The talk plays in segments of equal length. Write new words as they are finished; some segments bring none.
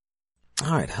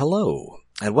Alright, hello,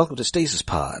 and welcome to Stasis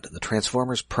Pod, the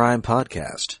Transformers Prime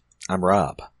podcast. I'm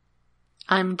Rob.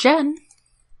 I'm Jen.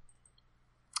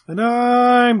 And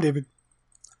I'm David.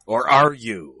 Or are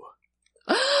you?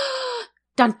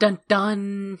 Dun dun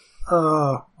dun.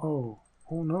 Oh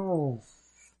no.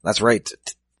 That's right.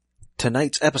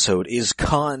 Tonight's episode is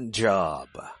Con Job.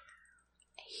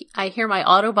 I hear my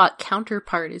Autobot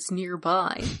counterpart is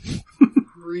nearby.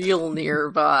 Real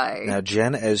nearby. Now,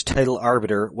 Jen, as title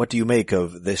arbiter, what do you make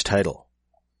of this title?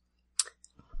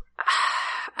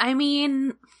 I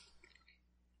mean,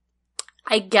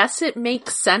 I guess it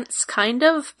makes sense, kind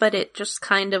of, but it just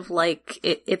kind of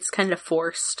it's kind of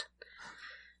forced.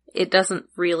 It doesn't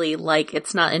really,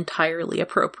 it's not entirely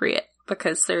appropriate,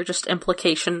 because there are just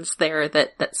implications there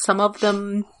that some of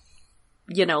them,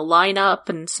 line up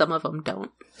and some of them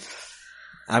don't.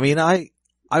 I mean, I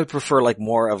would prefer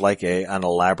more of an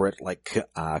elaborate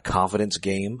confidence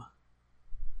game.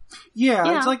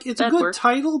 Yeah, it's a good work.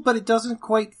 title, but it doesn't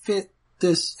quite fit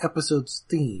this episode's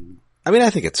theme. I mean, I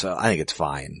think it's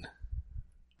fine.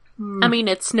 I mean,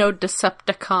 it's no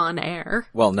Decepticon air.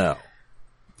 Well, no.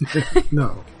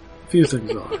 No, few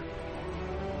things are.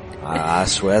 I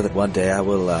swear that one day I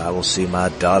will see my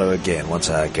daughter again once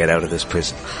I get out of this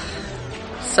prison.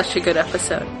 Such a good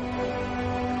episode.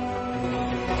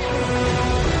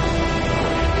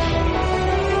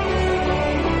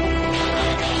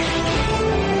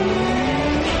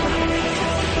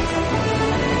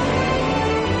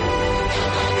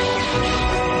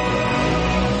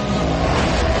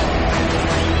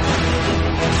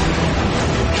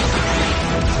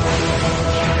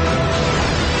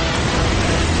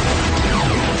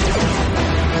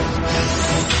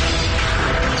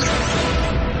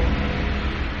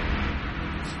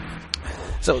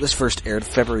 So this first aired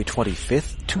February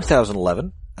 25th,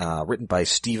 2011, written by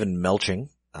Stephen Melching,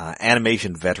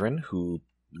 animation veteran who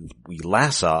we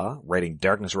last saw writing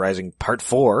Darkness Rising Part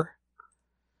 4.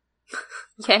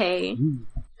 Yay.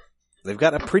 They've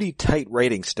got a pretty tight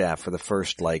writing staff for the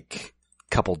first,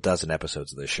 couple dozen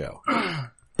episodes of this show.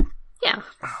 Yeah.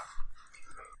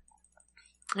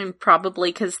 And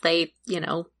probably because they,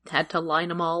 had to line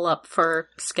them all up for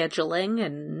scheduling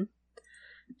and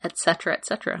etc.,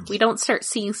 etc. We don't start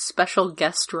seeing special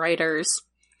guest writers.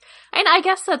 And I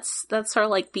guess that's sort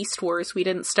of Beast Wars. We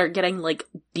didn't start getting,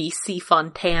 DC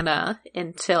Fontana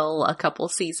until a couple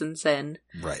seasons in.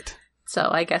 Right. So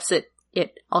I guess it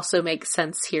also makes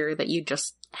sense here that you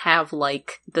just have,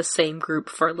 the same group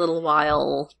for a little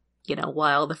while,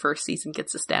 while the first season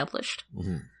gets established.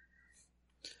 Mm-hmm.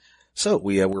 So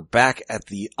we're back at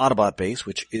the Autobot base,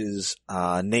 which is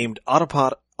named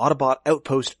Autobot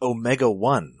Outpost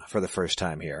Omega-1 for the first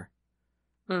time here.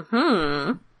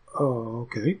 Mm-hmm. Oh,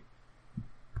 okay.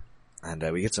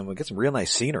 And we get some real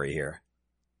nice scenery here.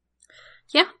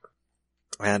 Yeah.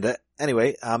 And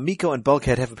anyway, Miko and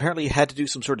Bulkhead have apparently had to do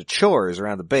some sort of chores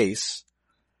around the base.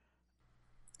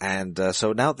 And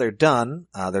so now that they're done,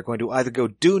 they're going to either go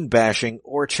dune bashing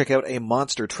or check out a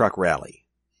monster truck rally.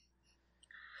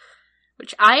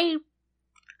 Which I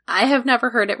have never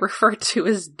heard it referred to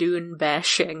as dune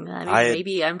bashing. I mean,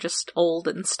 maybe I'm just old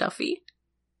and stuffy.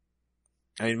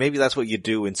 I mean, maybe that's what you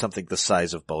do in something the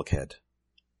size of Bulkhead.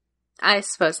 I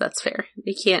suppose that's fair.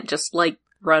 You can't just,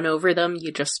 run over them,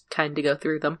 you just kind of go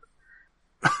through them.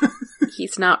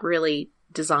 He's not really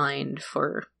designed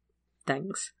for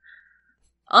things.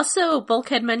 Also,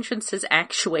 Bulkhead mentions his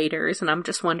actuators, and I'm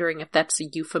just wondering if that's a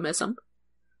euphemism.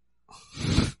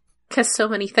 Because so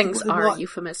many things are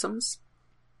euphemisms.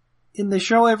 In the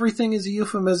show, everything is a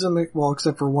euphemism, well,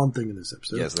 except for one thing in this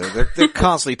episode. Yes, they're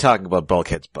constantly talking about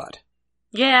Bulkhead's butt.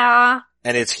 Yeah.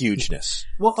 And its hugeness.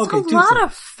 Well, okay, a lot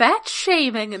of fat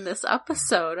shaming in this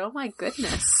episode. Oh my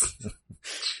goodness.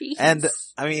 Jeez. And,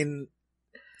 I mean,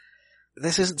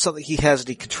 this isn't something he has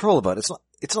any control about. It's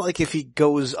not like if he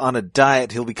goes on a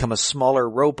diet, he'll become a smaller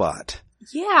robot.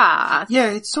 Yeah.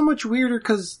 Yeah, it's so much weirder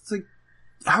because,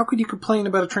 how could you complain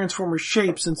about a Transformer's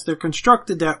shape since they're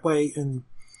constructed that way, and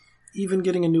even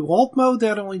getting a new alt mode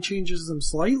that only changes them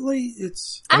slightly?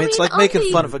 It's like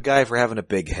making fun of a guy for having a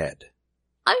big head.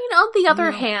 I mean, on the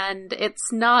other hand,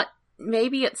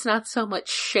 maybe it's not so much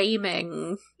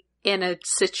shaming in a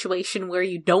situation where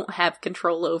you don't have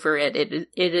control over it. It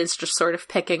is just sort of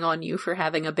picking on you for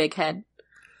having a big head.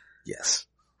 Yes.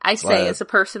 I say as a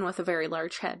person with a very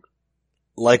large head.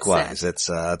 Likewise, it's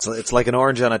like an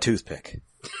orange on a toothpick.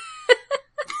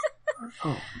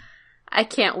 Oh. I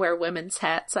can't wear women's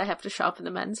hats. I have to shop in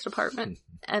the men's department.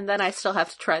 And then I still have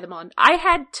to try them on. I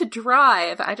had to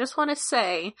drive. I just want to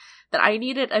say that I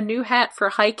needed a new hat for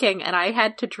hiking, and I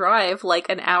had to drive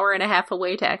an hour and a half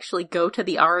away to actually go to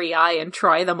the REI and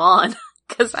try them on.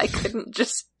 because I couldn't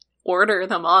just order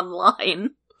them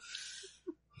online.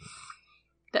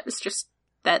 That was just,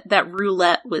 that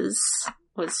roulette was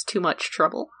too much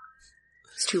trouble.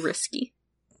 It's too risky.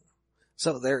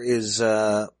 So there is,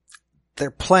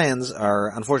 their plans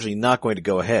are unfortunately not going to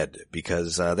go ahead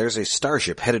because, there's a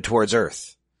starship headed towards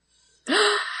Earth.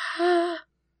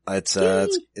 It's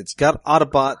got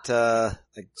Autobot,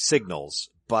 like signals,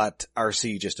 but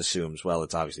RC just assumes, well,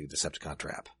 it's obviously a Decepticon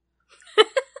trap.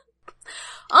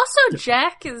 Also,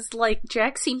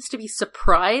 Jack seems to be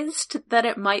surprised that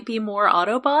it might be more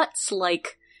Autobots.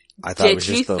 Like, I thought it was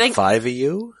just the 5 of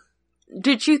you.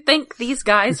 Did you think these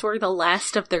guys were the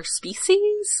last of their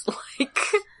species?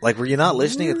 Like, were you not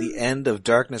listening at the end of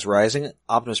Darkness Rising?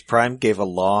 Optimus Prime gave a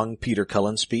long Peter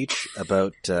Cullen speech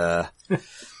about,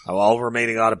 all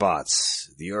remaining Autobots.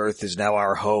 The Earth is now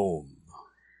our home.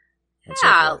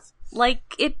 Yeah,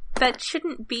 that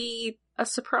shouldn't be a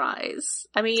surprise.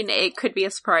 I mean, it could be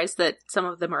a surprise that some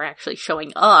of them are actually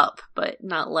showing up, but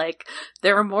not like,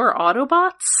 there are more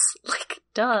Autobots? Like,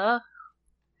 duh.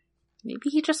 Maybe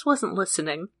he just wasn't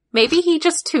listening. Maybe he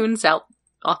just tunes out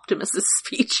Optimus's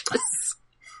speeches.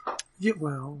 Yeah,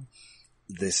 well.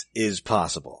 This is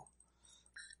possible.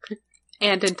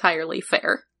 And entirely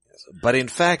fair. But in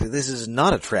fact, this is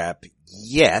not a trap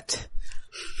yet.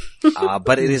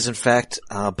 But it is in fact,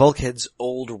 Bulkhead's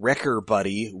old wrecker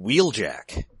buddy,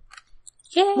 Wheeljack.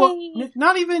 Yay! Well,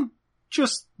 not even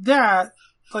just that.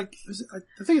 Like,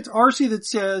 I think it's RC that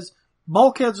says,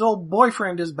 Bulkhead's old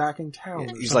boyfriend is back in town.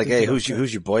 Yeah, he's like, hey, who's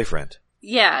your boyfriend?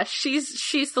 Yeah,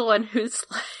 she's the one who's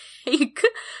like,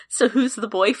 so who's the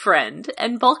boyfriend?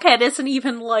 And Bulkhead isn't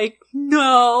even like,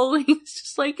 no. He's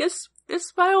just like, it's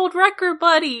my old wrecker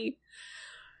buddy.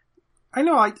 I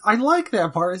know, I like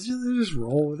that part. It's just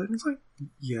roll with it. It's like,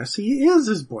 yes, he is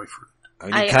his boyfriend. I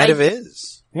mean, he kind of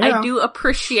is. Yeah. I do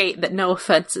appreciate that no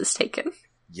offense is taken.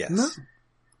 Yes. No.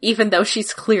 Even though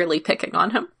she's clearly picking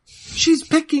on him. She's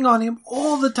picking on him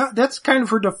all the time. That's kind of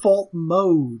her default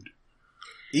mode.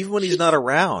 Even when he's not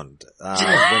around.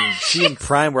 When she and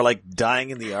Prime were like dying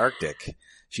in the Arctic,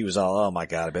 she was all, oh my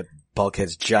god, I bet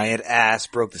Bulkhead's giant ass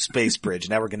broke the space bridge.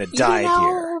 Now we're gonna die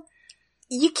here.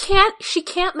 She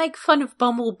can't make fun of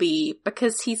Bumblebee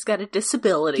because he's got a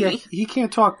disability. Yeah, he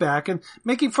can't talk back. And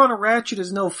making fun of Ratchet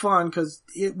is no fun because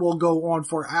it will go on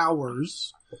for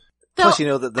hours. Plus, you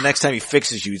know that the next time he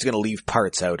fixes you, he's gonna leave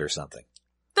parts out or something.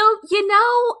 Though, you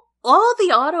know, all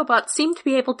the Autobots seem to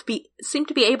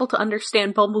be able to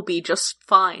understand Bumblebee just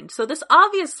fine. So this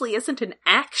obviously isn't an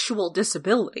actual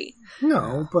disability.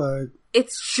 No, but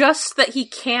it's just that he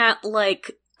can't,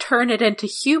 like, turn it into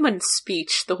human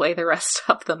speech the way the rest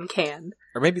of them can.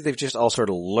 Or maybe they've just all sort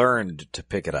of learned to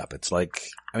pick it up. It's like,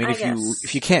 I mean,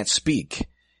 if you can't speak,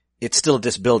 it's still a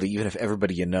disability even if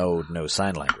everybody you know knows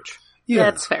sign language. yeah.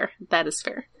 That's fair. That is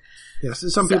fair. Yes,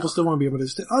 some people still want to be able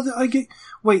to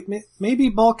wait, maybe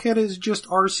Bulkhead is just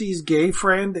RC's gay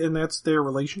friend and that's their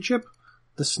relationship?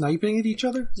 The sniping at each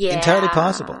other? Yeah. Entirely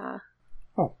possible.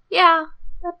 Oh. Yeah,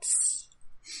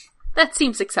 that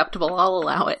seems acceptable. I'll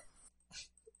allow it.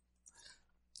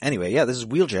 Anyway, yeah, this is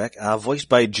Wheeljack, voiced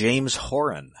by James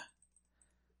Horan.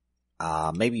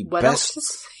 Maybe what best... else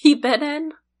has he been in?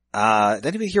 Did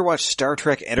anybody here watch Star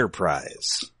Trek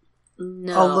Enterprise?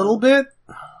 No. A little bit?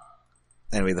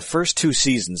 Anyway, the first 2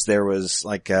 seasons, there was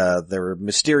like, there were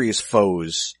mysterious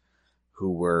foes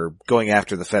who were going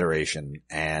after the Federation,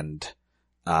 and,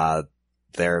 the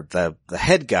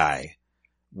head guy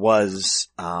was,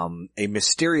 a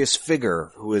mysterious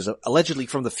figure who is allegedly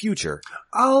from the future.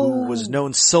 Oh. Who was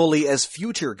known solely as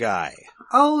Future Guy.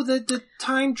 Oh, the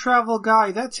time travel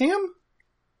guy. That's him?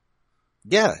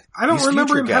 Yeah. I don't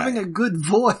remember him guy. having a good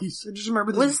voice. I just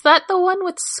remember this. Was that the one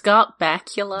with Scott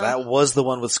Bakula? That was the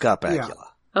one with Scott Bakula.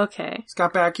 Yeah. Okay.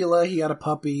 Scott Bakula, he had a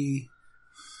puppy.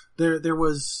 There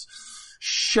was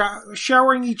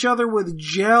showering each other with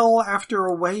gel after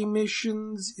away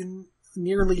missions in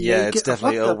nearly Yeah, naked. it's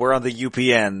definitely, we're on the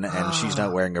UPN and she's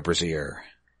not wearing a brassiere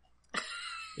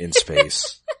in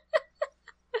space.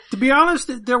 To be honest,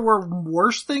 there were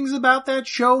worse things about that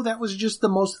show. That was just the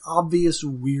most obvious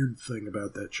weird thing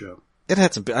about that show. It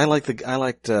had some, I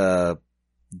liked John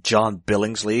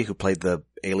Billingsley, who played the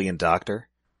alien doctor.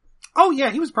 Oh yeah,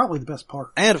 he was probably the best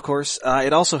part. And of course,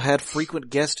 it also had frequent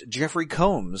guest Jeffrey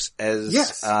Combs as,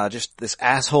 just this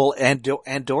asshole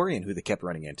Andorian who they kept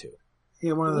running into.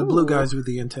 Yeah, one of the blue guys with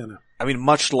the antenna. I mean,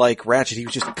 much like Ratchet, he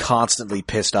was just constantly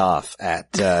pissed off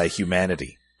at,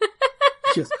 humanity.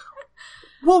 Just,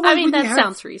 well, I mean, that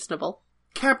sounds reasonable.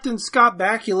 Captain Scott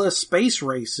Bakula, space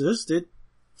racist. You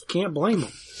can't blame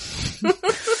him.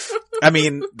 I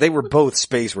mean, they were both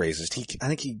space racist. I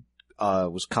think he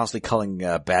was constantly calling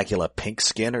Bakula pink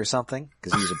skin or something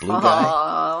because he was a blue guy.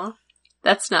 Aww,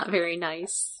 that's not very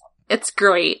nice. It's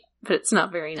great, but it's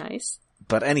not very nice.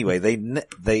 But anyway,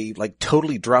 they like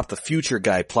totally dropped the Future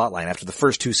Guy plotline after the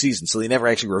first 2 seasons, so they never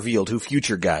actually revealed who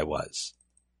Future Guy was.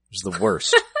 It was the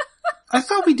worst. I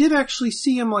thought we did actually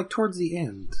see him, like, towards the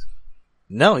end.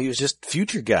 No, he was just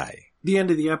Future Guy. The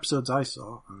end of the episodes I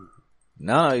saw.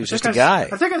 No, he was just a guy.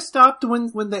 I think I stopped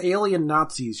when the alien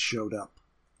Nazis showed up.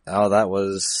 Oh, that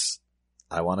was,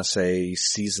 I want to say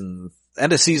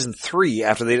end of season 3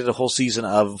 after they did a whole season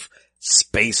of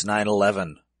Space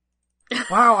 9/11.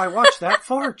 Wow, I watched that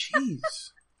far? Jeez.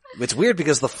 It's weird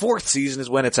because the 4th season is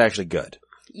when it's actually good.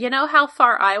 You know how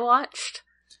far I watched?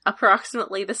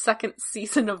 Approximately the 2nd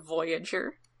season of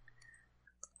Voyager.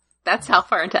 That's how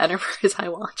far into Enterprise I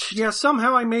watched. Yeah,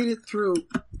 somehow I made it through,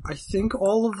 I think,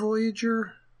 all of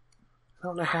Voyager. I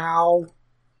don't know how.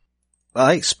 Well,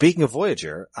 hey, speaking of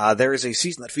Voyager, there is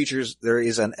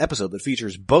an episode that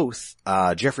features both,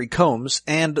 Jeffrey Combs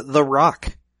and The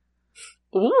Rock.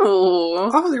 Ooh.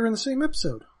 Oh, they were in the same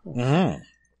episode. Mm-hmm.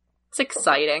 It's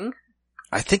exciting.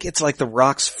 I think it's like The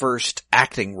Rock's first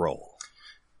acting role.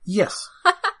 Yes.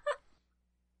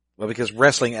 Well, because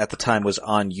wrestling at the time was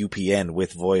on UPN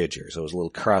with Voyager, so it was a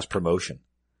little cross-promotion.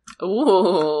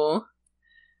 Ooh.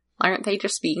 Aren't they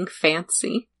just being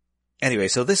fancy? Anyway,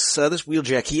 so this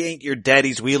Wheeljack, he ain't your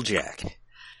daddy's Wheeljack.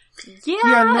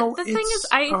 Yeah, no, the thing is,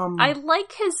 I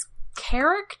like his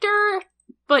character,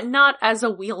 but not as a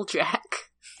Wheeljack.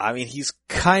 I mean, he's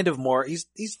kind of more, he's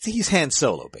Han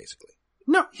Solo, basically.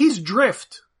 No, he's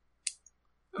Drift.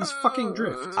 He's fucking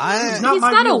Drift. He's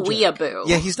not a weeaboo.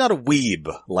 Yeah, he's not a weeb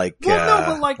like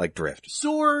Drift.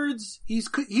 Swords. He's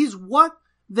what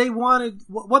they wanted,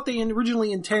 what they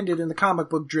originally intended in the comic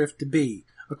book Drift to be.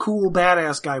 A cool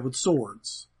badass guy with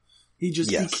swords. He just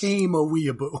became a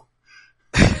weeaboo.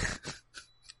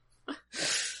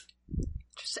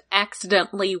 Just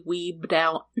accidentally weebed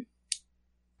out.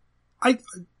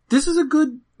 This is a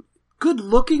good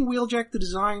looking Wheeljack. The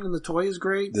design and the toy is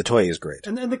great. The toy is great.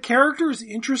 And the character is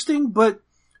interesting, but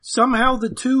somehow the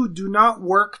two do not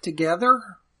work together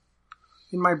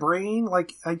in my brain.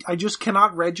 Like, I just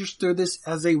cannot register this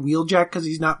as a Wheeljack because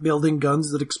he's not building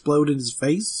guns that explode in his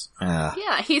face.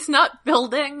 Yeah, he's not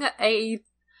building a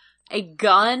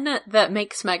gun that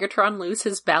makes Megatron lose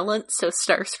his balance so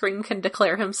Starscream can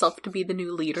declare himself to be the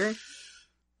new leader.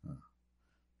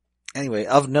 Anyway,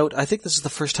 of note, I think this is the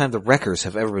first time the Wreckers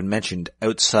have ever been mentioned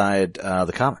outside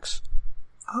the comics.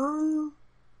 No,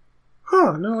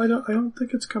 I don't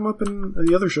think it's come up in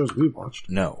the other shows we've watched.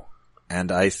 No. And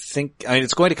it's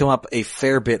going to come up a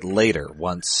fair bit later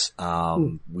once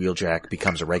Wheeljack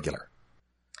becomes a regular.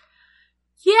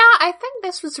 Yeah, I think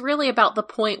this was really about the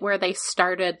point where they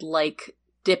started, like,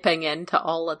 dipping into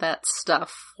all of that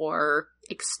stuff for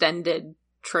extended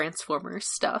Transformers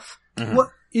stuff. Mm-hmm.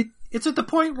 Well, it's at the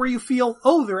point where you feel,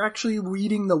 they're actually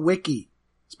reading the wiki.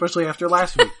 Especially after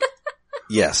last week.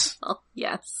 Yes. Well,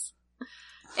 yes.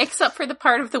 Except for the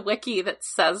part of the wiki that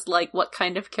says, like, what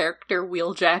kind of character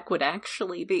Wheeljack would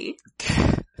actually be.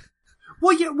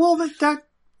 Well, yeah, that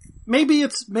maybe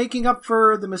it's making up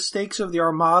for the mistakes of the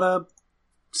Armada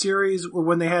series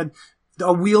when they had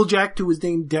a Wheeljack who was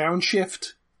named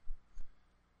Downshift.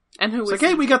 And who was like,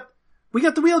 hey, we got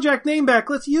the Wheeljack name back.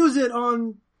 Let's use it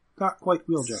on not quite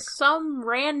Wheeljack. Some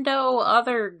rando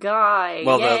other guy.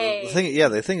 Well, Yay.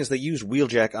 the thing is they used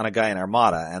Wheeljack on a guy in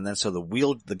Armada, and then so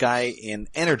the guy in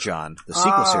Energon, the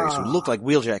sequel series, who looked like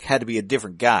Wheeljack had to be a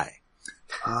different guy.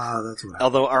 That's what.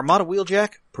 Although Armada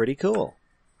Wheeljack, pretty cool.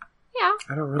 Yeah.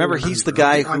 I don't Remember, he's the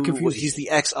guy he's the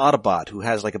ex-Autobot who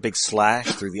has like a big slash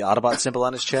through the Autobot symbol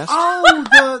on his chest.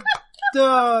 Oh,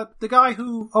 the guy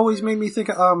who always made me think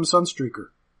of Sunstreaker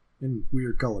in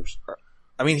weird colors.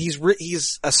 I mean, he's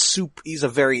a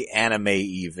very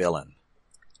anime-y villain.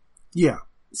 Yeah.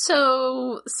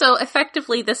 So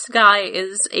effectively this guy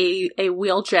is a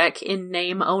Wheeljack in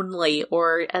name only,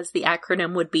 or as the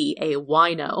acronym would be, a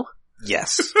wino.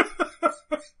 Yes.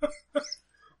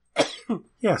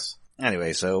 Yes.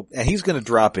 Anyway, so he's going to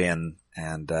drop in,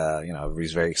 and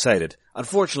everybody's very excited.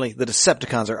 Unfortunately, the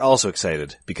Decepticons are also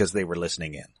excited because they were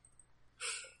listening in.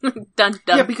 Dun,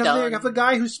 dun, yeah, because dun. they have a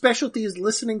guy whose specialty is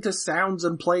listening to sounds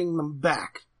and playing them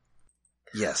back.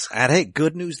 Yes, and hey,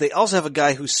 good news, they also have a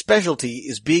guy whose specialty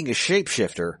is being a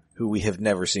shapeshifter who we have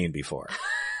never seen before.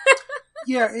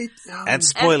 Yeah, and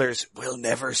spoilers, we'll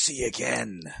never see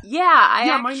again. Yeah, I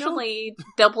actually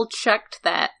double-checked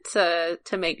that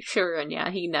to make sure, and yeah,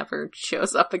 he never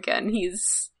shows up again.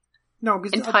 He's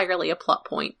entirely a plot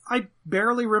point. I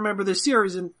barely remember the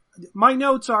series, and My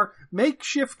notes are,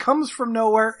 makeshift comes from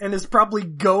nowhere and is probably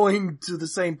going to the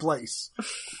same place.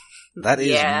 That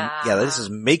is, this is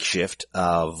makeshift,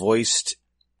 voiced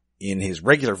in his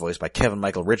regular voice by Kevin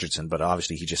Michael Richardson, but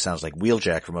obviously he just sounds like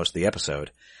Wheeljack for most of the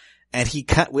episode. And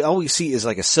we all we see is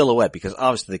like a silhouette, because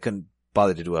obviously they couldn't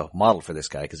bother to do a model for this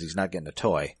guy because he's not getting a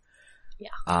toy. Yeah.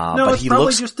 No, but it's he probably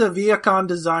looks just a Viacom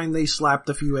design. They slapped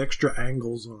a few extra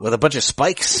angles on. with a bunch of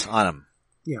spikes on him.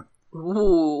 Yeah.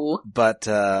 Ooh. But,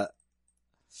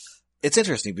 it's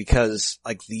interesting because,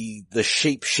 like, the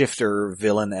shapeshifter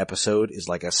villain episode is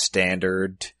like a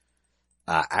standard,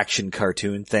 action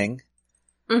cartoon thing.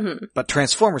 Mm-hmm. But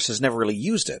Transformers has never really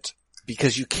used it,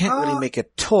 because you can't really make a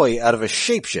toy out of a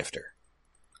shapeshifter.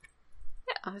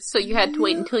 Yeah, so you had to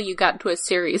wait until you got to a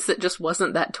series that just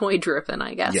wasn't that toy driven,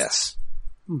 I guess. Yes.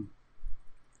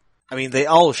 I mean, they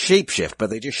all shapeshift, but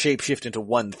they just shapeshift into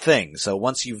one thing, so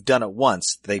once you've done it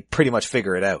once, they pretty much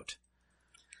figure it out.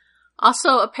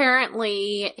 Also,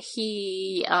 apparently,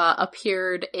 he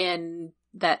appeared in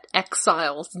that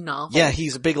Exiles novel. Yeah,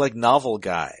 he's a big, like, novel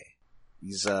guy.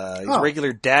 He's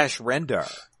regular Dash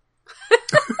Rendar.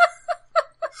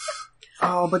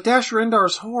 Oh, but Dash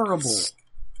Rendar's horrible.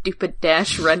 Stupid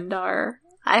Dash Rendar.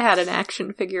 I had an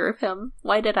action figure of him.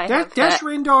 Why did I have Dash that?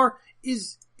 Rendar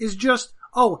is just,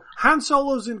 Han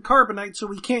Solo's in Carbonite, so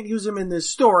we can't use him in this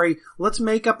story. Let's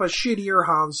make up a shittier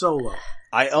Han Solo.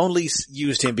 I only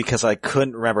used him because I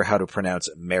couldn't remember how to pronounce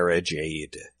Mara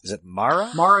Jade. Is it Mara?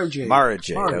 Mara Jade. Mara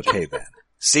Jade. Okay then.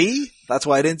 See? That's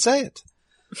why I didn't say it.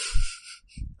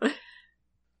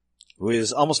 Who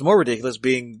is almost more ridiculous,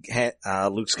 being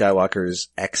Luke Skywalker's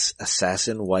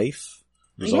ex-assassin wife.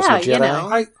 Who's also a Jedi. You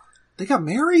know. They got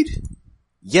married?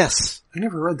 Yes. I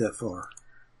never read that far.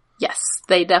 Yes,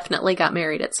 they definitely got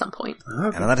married at some point.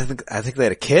 Okay. And then I think they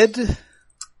had a kid.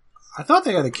 I thought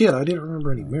they had a kid. I didn't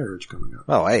remember any marriage coming up.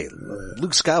 Oh, hey,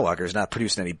 Luke Skywalker's not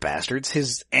producing any bastards.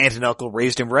 His aunt and uncle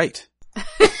raised him right.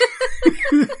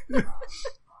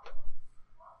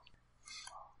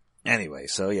 Anyway,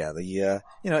 so yeah,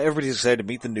 everybody's excited to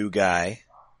meet the new guy.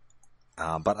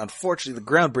 But unfortunately the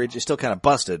ground bridge is still kind of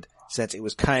busted since it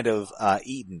was kind of,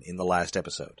 eaten in the last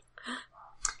episode.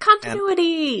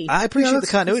 Continuity! And I appreciate the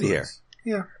continuity here.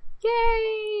 Yeah.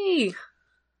 Yay!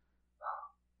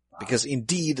 Because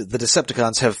indeed, the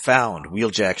Decepticons have found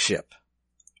Wheeljack's ship.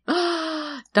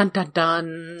 Dun dun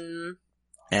dun.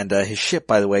 And, his ship,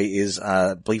 by the way, is,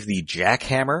 I believe the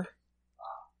Jackhammer.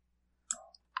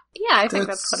 Yeah, I think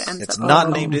that's what it ends up. It's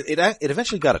not named, it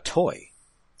eventually got a toy.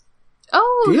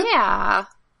 Oh, yeah.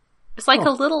 It's like a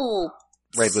little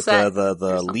Right, with set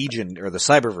the Legion, or the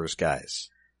Cyberverse guys.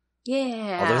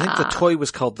 Yeah. Although I think the toy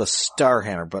was called the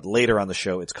Starhammer, but later on the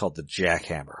show it's called the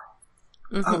Jackhammer.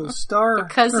 Mm-hmm. Oh, Star.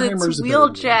 Because it's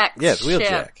Wheeljack's Yeah, it's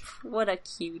Wheeljack. ship. What a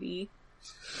cutie.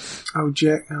 Oh,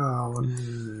 Jack. Oh.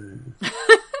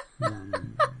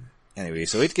 Anyway,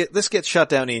 so this gets shot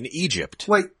down in Egypt.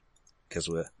 Wait. Because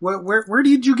where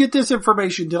did you get this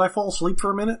information? Did I fall asleep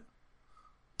for a minute?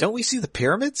 don't we see the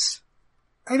pyramids?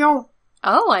 I don't.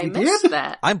 Oh, I You missed did?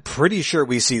 that. I'm pretty sure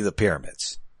we see the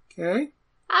pyramids. Okay.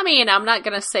 I mean, I'm not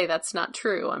gonna say that's not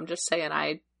true. I'm just saying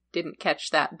I didn't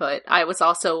catch that, but I was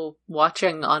also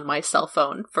watching on my cell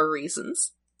phone for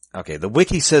reasons. Okay, the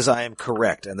wiki says I am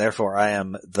correct, and therefore I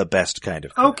am the best kind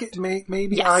of correct. Okay,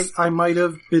 maybe Yes. I might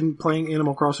have been playing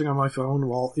Animal Crossing on my phone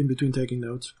while in between taking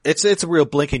notes. It's a real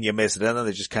blink and you miss it, and then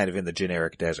they're just kind of in the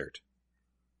generic desert.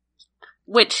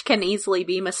 Which can easily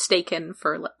be mistaken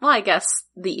for, well, I guess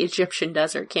the Egyptian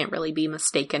desert can't really be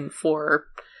mistaken for,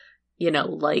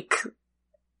 like,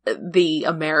 the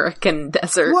American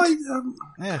desert. Well,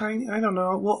 Yeah. I don't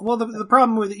know. Well, the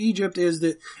problem with Egypt is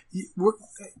that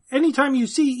anytime you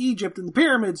see Egypt and the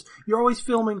pyramids, you're always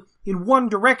filming in one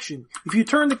direction. If you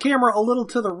turn the camera a little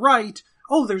to the right,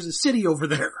 there's a city over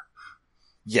there.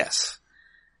 Yes.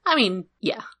 I mean,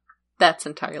 yeah, that's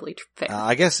entirely fair.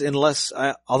 I guess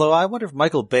although I wonder if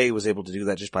Michael Bay was able to do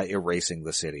that just by erasing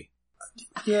the city.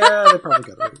 Yeah, they probably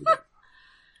got away with that.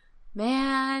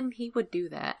 Man, he would do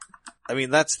that. I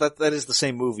mean, that is the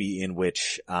same movie in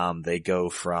which, they go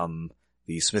from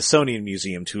the Smithsonian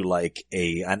Museum to like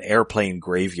an airplane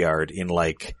graveyard in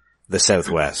like the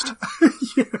Southwest.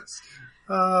 Yes.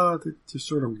 To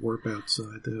sort of warp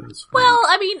outside. That was funny. Well,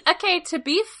 I mean, okay, to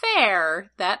be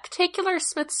fair, that particular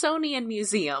Smithsonian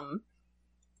Museum,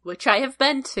 which I have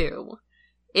been to,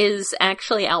 is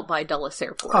actually out by Dulles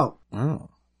Airport. Oh.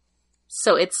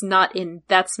 So that's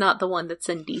not the one that's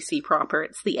in DC proper,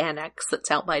 it's the annex that's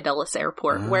out by Dulles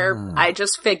Airport, where I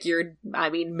just figured, I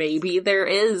mean, maybe there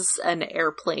is an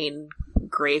airplane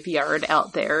graveyard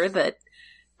out there that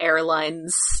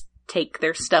airlines take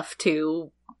their stuff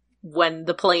to when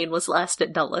the plane was last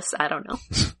at Dulles. I don't know.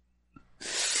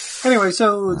 Anyway,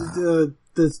 so the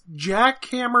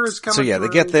jackhammer is coming. So yeah, through.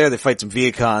 they get there, they fight some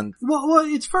Viacon. Well,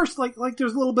 it's first like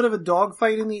there's a little bit of a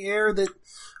dogfight in the air that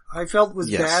I felt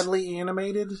was badly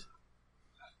animated.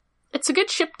 It's a good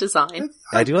ship design.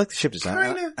 I do like the ship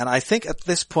design. Kinda, and I think at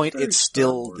this point it's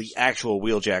still Star Wars. the actual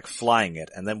Wheeljack flying it,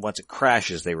 and then once it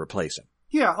crashes, they replace him.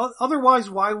 Yeah, otherwise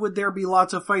why would there be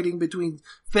lots of fighting between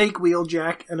fake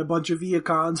Wheeljack and a bunch of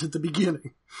Viacons at the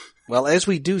beginning? Well, as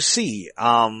we do see,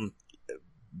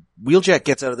 Wheeljack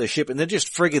gets out of the ship and then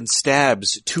just friggin'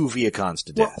 stabs 2 Viacons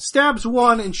to death. Well, stabs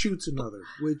one and shoots another,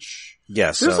 which...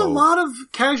 Yeah, There's a lot of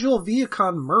casual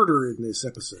Viacon murder in this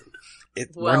episode.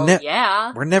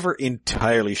 We're never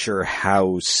entirely sure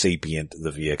how sapient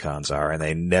the Viacons are, and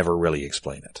they never really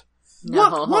explain it. No.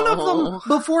 Look, one of them,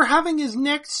 before having his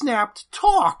neck snapped,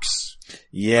 talks.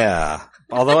 Yeah.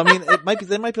 Although, I mean,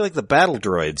 they might be like the battle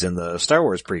droids in the Star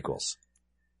Wars prequels.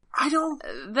 I don't...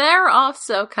 They're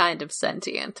also kind of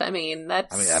sentient. I mean, but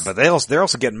they're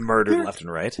also getting murdered left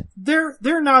and right.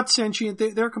 They're not sentient.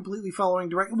 They're completely following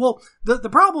direct. Well, the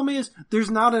problem is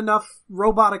there's not enough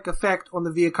robotic effect on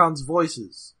the Viacons'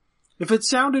 voices. If it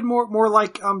sounded more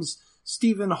like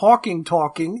Stephen Hawking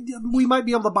talking, we might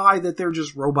be able to buy that they're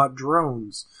just robot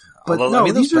drones.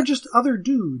 But these are just other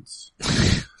dudes.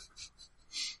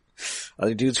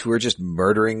 Other dudes who are just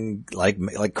murdering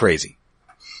like crazy.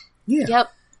 Yeah. Yep.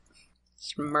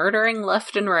 Just murdering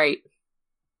left and right.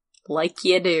 Like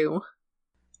you do.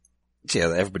 So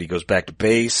yeah, everybody goes back to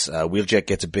base. Wheeljack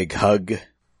gets a big hug.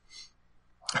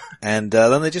 And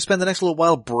then they just spend the next little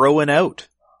while broing out.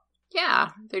 Yeah,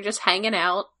 they're just hanging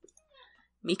out.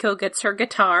 Miko gets her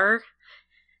guitar.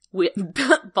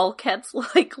 Bulkhead's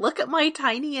like, look at my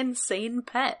tiny, insane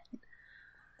pet.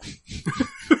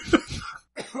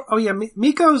 Oh yeah,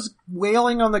 Miko's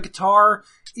wailing on the guitar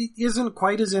isn't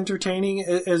quite as entertaining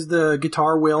as the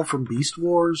guitar wail from Beast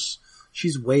Wars.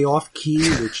 She's way off key,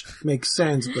 which makes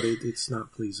sense, but it's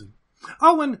not pleasing.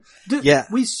 Oh, and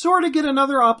we sort of get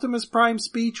another Optimus Prime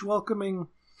speech welcoming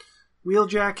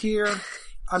Wheeljack here.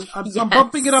 I'm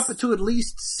bumping it up to at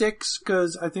least 6,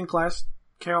 because I think last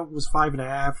count was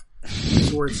 5.5.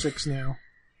 So we're at 6 now.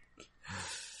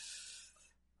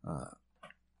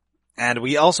 And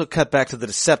we also cut back to the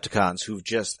Decepticons who've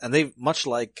they've, much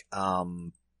like,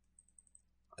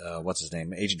 what's his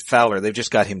name? Agent Fowler, they've just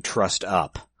got him trussed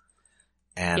up.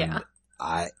 And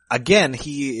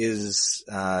he is,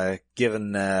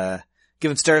 given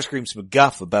Starscream some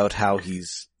guff about how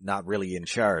he's not really in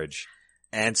charge.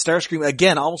 And Starscream,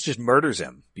 again, almost just murders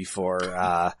him before,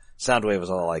 Soundwave was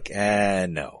all like,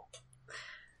 no.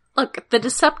 Look, the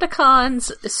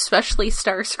Decepticons, especially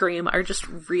Starscream, are just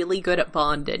really good at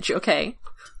bondage, okay?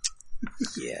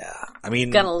 Yeah. I mean...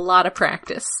 Got a lot of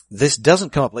practice. This doesn't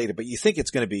come up later, but you think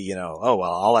it's gonna be,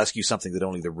 I'll ask you something that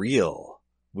only the real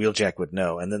Wheeljack would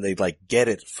know. And then they get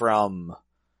it from,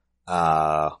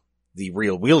 the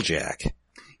real Wheeljack.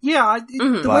 Yeah,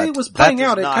 the way it was playing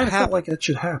out, it kind of felt like it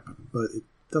should happen, but it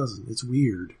doesn't. It's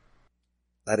weird.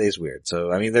 That is weird.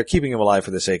 So, I mean, they're keeping him alive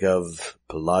for the sake of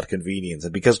plot convenience,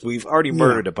 and because we've already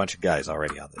murdered a bunch of guys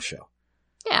already on this show.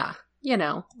 Yeah,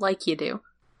 like you do.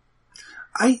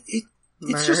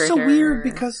 It's just so weird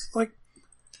because,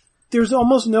 there's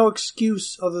almost no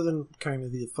excuse other than kind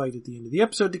of the fight at the end of the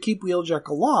episode to keep Wheeljack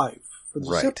alive for the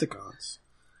Decepticons.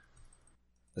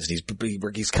 Listen,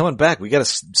 he's coming back. We gotta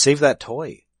save that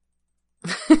toy.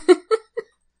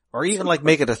 Or even,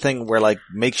 make it a thing where,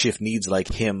 Makeshift needs,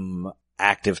 him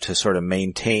active to sort of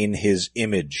maintain his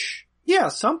image. Yeah,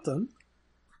 something.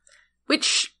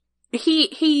 Which,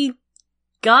 he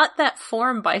got that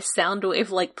form by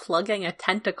Soundwave, plugging a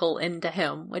tentacle into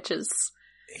him, which is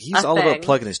He's all about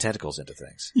plugging his tentacles into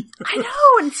things. I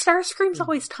know, and Starscream's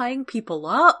always tying people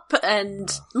up, and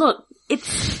look,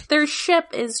 their ship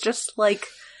is just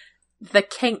the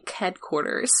kink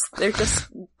headquarters. They're just,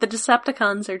 the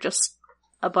Decepticons are just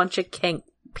a bunch of kink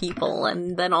people,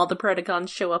 and then all the Predacons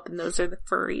show up, and those are the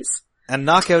furries. And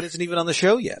Knockout isn't even on the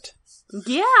show yet.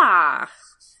 Yeah,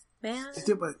 man.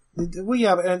 Well,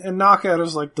 yeah, and Knockout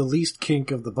is the least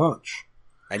kink of the bunch.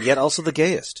 And yet also the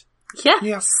gayest. Yes.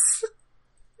 Yeah.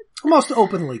 Most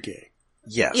openly gay.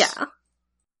 Yes. Yeah.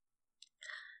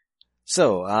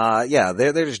 So,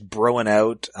 they're just broing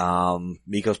out.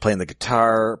 Miko's playing the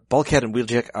guitar. Bulkhead and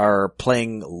Wheeljack are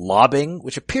playing lobbing,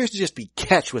 which appears to just be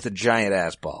catch with a giant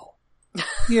ass ball.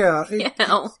 Yeah.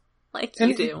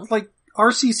 You do.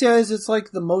 RC says it's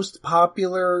the most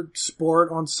popular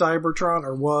sport on Cybertron,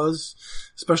 or was,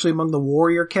 especially among the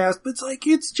Warrior cast, but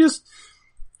it's just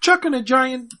chucking a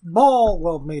giant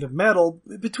ball, made of metal,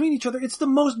 between each other. It's the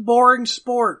most boring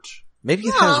sport. Maybe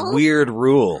it has weird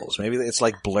rules. Maybe it's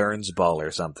like Blurn's Ball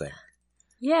or something.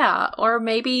 Yeah, or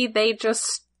maybe they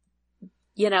just,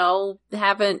 they've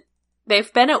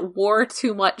been at war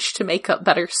too much to make up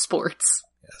better sports.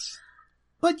 Yes.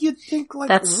 But you'd think, like,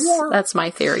 war... That's my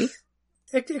theory.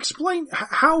 Explain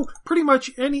how pretty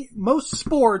much most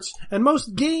sports and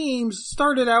most games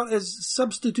started out as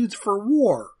substitutes for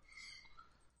war.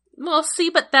 Well, see,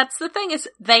 but that's the thing is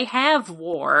they have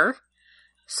war,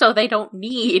 so they don't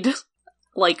need,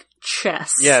 like,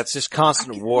 chess. Yeah, it's just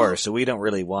constant war, so we don't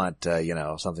really want,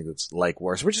 something that's like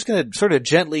war. So we're just gonna sort of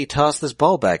gently toss this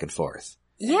ball back and forth.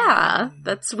 Yeah,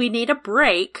 we need a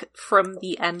break from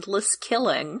the endless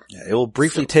killing. Yeah, it will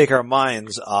briefly take our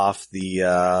minds off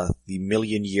the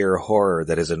million-year horror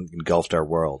that has engulfed our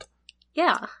world.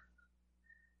 Yeah.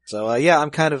 So, I'm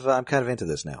kind of into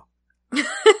this now.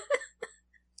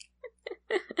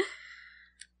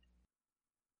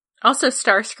 Also,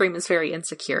 Starscream is very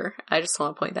insecure. I just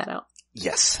want to point that out.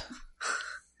 Yes.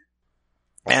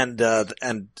 And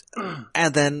then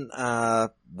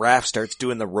Raph starts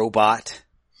doing the robot.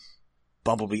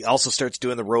 Bumblebee also starts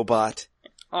doing the robot.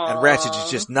 Aww. And Ratchet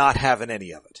is just not having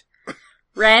any of it.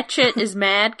 Ratchet is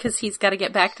mad because he's got to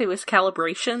get back to his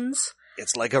calibrations.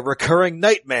 It's like a recurring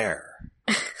nightmare.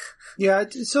 Yeah,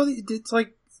 so it's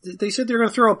like, they said they were going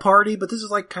to throw a party, but this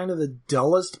is like kind of the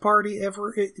dullest party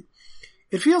ever.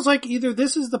 It feels like either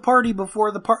this is the party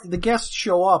before the guests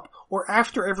show up, or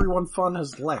after everyone fun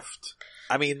has left.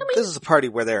 I mean, this is a party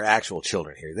where there are actual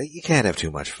children here. You can't have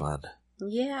too much fun.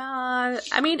 Yeah,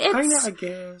 I mean, it's... Kinda, I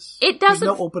guess. It doesn't...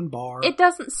 There's no open bar. It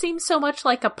doesn't seem so much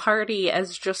like a party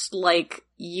as just, like,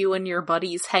 you and your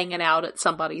buddies hanging out at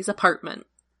somebody's apartment.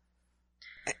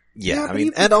 Yeah, I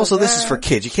mean, and also this is for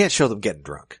kids. You can't show them getting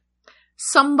drunk.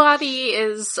 Somebody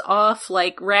is off,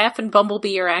 like, Raph and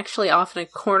Bumblebee are actually off in a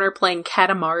corner playing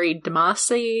Katamari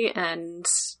Damacy, and...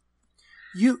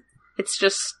 It's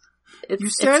just...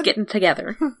 It's getting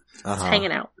together. It's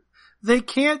hanging out. They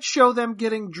can't show them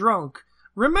getting drunk.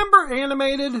 Remember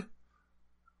Animated?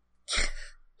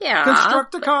 Yeah.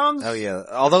 Constructicons? Oh yeah.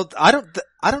 Although, I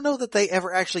don't know that they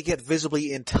ever actually get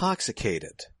visibly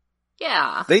intoxicated.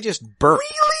 Yeah. They just burp.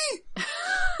 Really?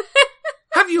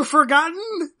 Have you forgotten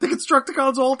the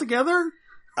Constructicons altogether?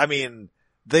 I mean,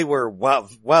 they were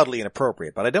wildly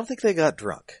inappropriate, but I don't think they got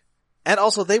drunk. And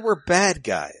also, they were bad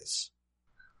guys.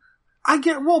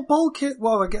 Bulkhead,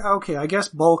 I guess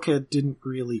Bulkhead didn't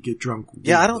really get drunk.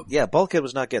 Bulkhead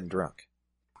was not getting drunk.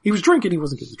 He was drinking, he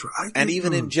wasn't getting drunk. And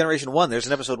even in Generation 1, there's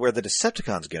an episode where the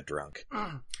Decepticons get drunk.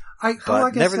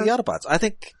 But never the Autobots. I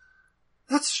think...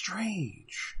 That's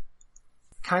strange.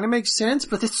 Kinda makes sense,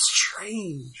 but it's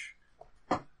strange.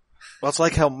 Well, it's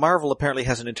like how Marvel apparently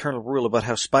has an internal rule about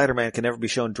how Spider-Man can never be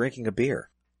shown drinking a beer.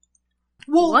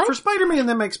 Well, what? For Spider-Man,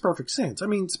 that makes perfect sense. I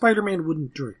mean, Spider-Man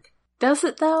wouldn't drink. Does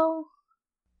it, though?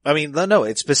 I mean, no,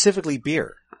 it's specifically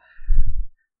beer.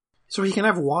 So he can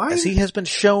have wine? As he has been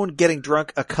shown getting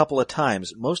drunk a couple of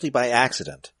times, mostly by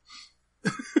accident.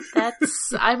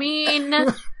 That's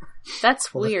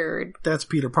weird. That's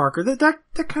Peter Parker. That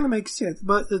kind of makes sense.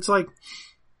 But it's like,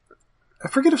 I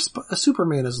forget if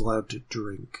Superman is allowed to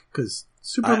drink, because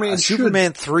Superman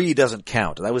Superman 3 doesn't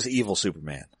count. That was evil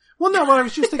Superman. Well, no, but I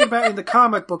was just thinking about in the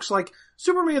comic books, like,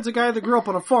 Superman's a guy that grew up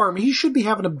on a farm. He should be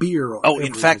having a beer.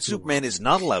 In fact, Superman is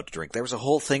not allowed to drink. There was a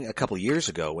whole thing a couple of years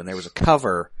ago when there was a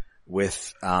cover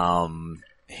with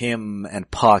him and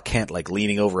Pa Kent, like,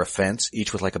 leaning over a fence,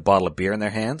 each with, like, a bottle of beer in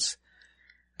their hands.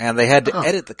 And they had to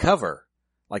edit the cover.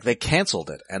 Like, they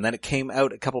canceled it. And then it came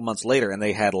out a couple months later, and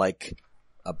they had, like,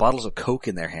 bottles of Coke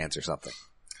in their hands or something.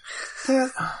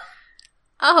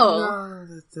 No,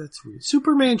 that's weird.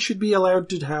 Superman should be allowed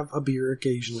to have a beer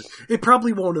occasionally. It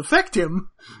probably won't affect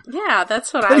him. Yeah,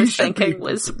 that's what I was thinking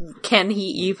was, can he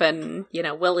even,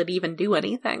 will it even do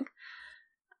anything?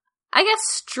 I guess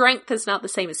strength is not the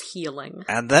same as healing.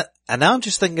 And now I'm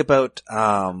just thinking about,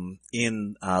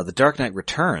 in The Dark Knight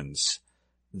Returns,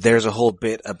 there's a whole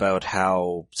bit about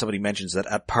how somebody mentions that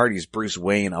at parties Bruce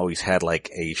Wayne always had like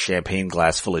a champagne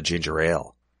glass full of ginger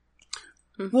ale.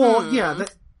 Mm-hmm. Well, yeah,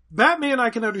 Batman I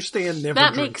can understand never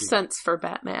That drinking. makes sense for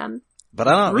Batman. But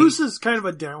I don't know. Bruce is kind of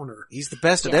a downer. He's the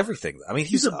best at everything. I mean,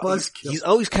 he's a buzzkill. He's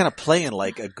always kind of playing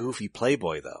like a goofy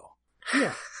playboy though.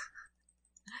 Yeah.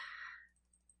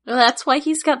 Well, that's why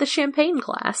he's got the champagne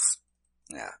glass.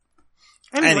 Yeah.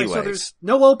 Anyway, so there's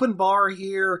no open bar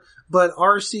here, but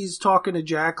RC's talking to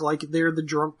Jack like they're the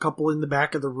drunk couple in the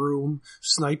back of the room,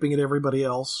 sniping at everybody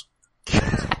else.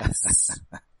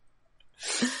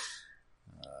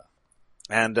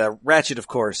 And Ratchet, of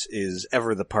course, is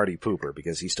ever the party pooper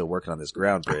because he's still working on this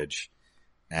ground bridge.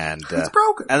 And it's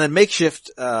broken. And then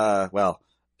Makeshift,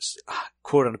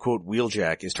 quote unquote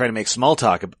Wheeljack is trying to make small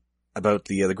talk about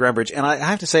the ground bridge. And I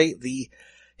have to say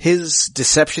his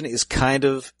deception is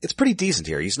it's pretty decent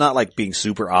here. He's not like being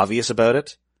super obvious about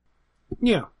it.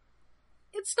 Yeah.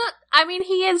 It's not, I mean,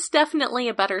 he is definitely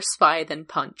a better spy than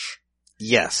Punch.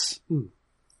 Yes.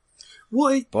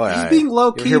 Well, he's being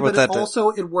low-key, but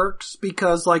it works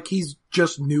because, like, he's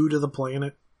just new to the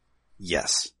planet.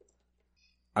 Yes.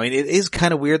 I mean, it is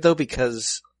kind of weird, though,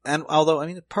 because, and although, I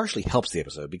mean, it partially helps the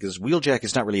episode, because Wheeljack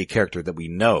is not really a character that we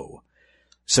know,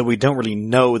 so we don't really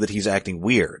know that he's acting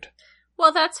weird.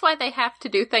 Well, that's why they have to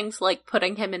do things like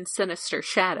putting him in sinister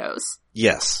shadows.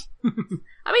 Yes.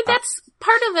 I mean, that's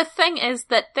part of the thing is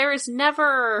that there is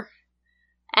never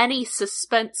any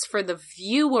suspense for the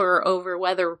viewer over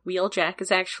whether Wheeljack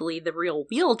is actually the real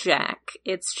Wheeljack.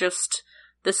 It's just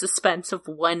the suspense of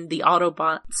when the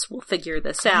Autobots will figure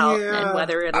this out and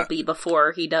whether it'll be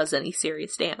before he does any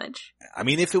serious damage. I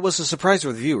mean, if it was a surprise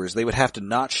for the viewers, they would have to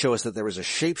not show us that there was a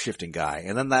shape-shifting guy,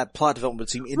 and then that plot development would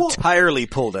seem entirely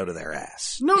pulled out of their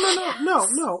ass. No.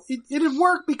 It'd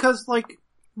work because, like,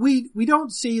 we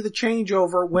don't see the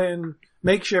changeover when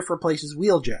Makeshift replaces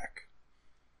Wheeljack.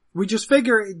 We just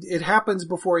figure it happens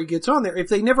before he gets on there. If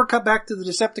they never cut back to the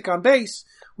Decepticon base,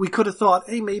 we could have thought,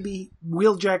 hey, maybe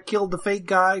Wheeljack killed the fake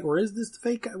guy, or is this the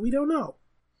fake guy? We don't know.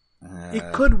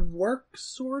 It could work,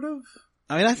 sort of.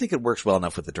 I mean, I think it works well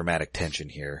enough with the dramatic tension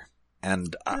here.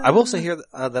 And I will say here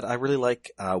that I really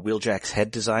like Wheeljack's head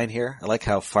design here. I like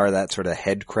how far that sort of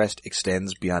head crest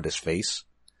extends beyond his face.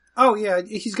 Oh, yeah,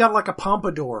 he's got like a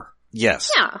pompadour.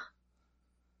 Yes. Yeah.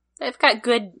 They've got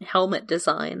good helmet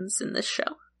designs in this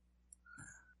show.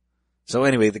 So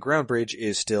anyway, the ground bridge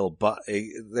is still,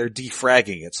 they're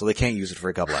defragging it, so they can't use it for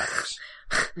a couple hours.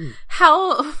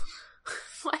 How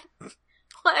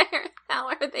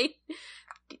are they,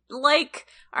 like,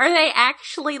 are they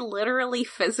actually literally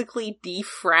physically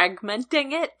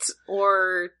defragmenting it,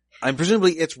 or?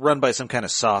 Presumably it's run by some kind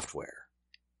of software.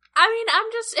 I mean,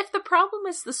 if the problem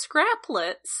is the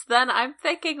scraplets, then I'm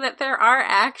thinking that there are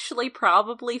actually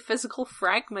probably physical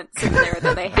fragments in there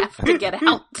that they have to get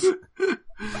out.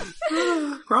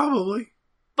 Probably.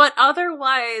 But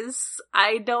otherwise,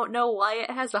 I don't know why it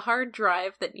has a hard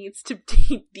drive that needs to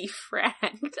be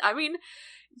defragged. I mean,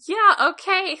 yeah,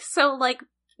 okay, so, like,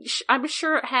 I'm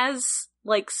sure it has,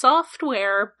 like,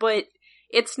 software, but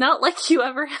it's not like you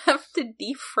ever have to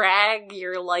defrag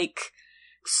your, like,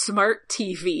 smart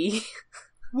TV.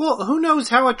 Well, who knows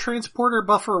how a transporter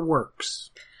buffer works?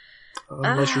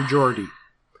 Unless you're Geordi.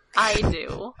 I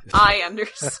do. I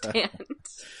understand.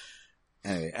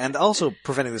 Anyway, and also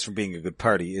preventing this from being a good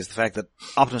party is the fact that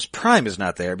Optimus Prime is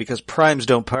not there because primes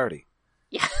don't party.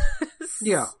 Yes.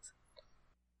 Yeah.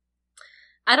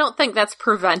 I don't think that's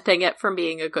preventing it from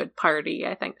being a good party.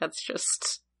 I think that's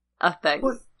just a thing.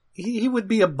 Well, he would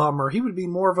be a bummer. He would be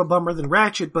more of a bummer than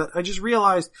Ratchet, but I just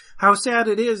realized how sad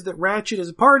it is that Ratchet is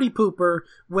a party pooper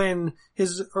when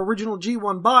his original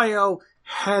G1 bio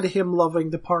had him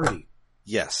loving the party.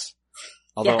 Yes.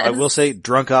 Although I will say,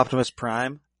 drunk Optimus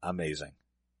Prime, amazing.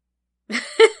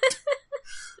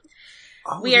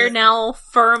 We are now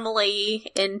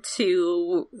firmly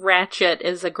into Ratchet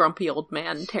as a grumpy old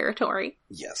man territory.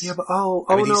 Yes. Yeah, but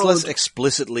I mean, he's less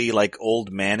explicitly like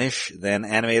old manish than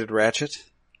animated Ratchet.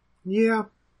 Yeah.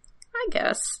 I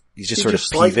guess. He's just sort of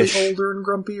slightly peevish. Older and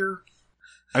grumpier.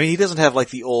 I mean, he doesn't have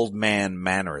like the old man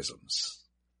mannerisms.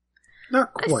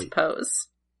 Not quite. I suppose.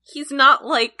 He's not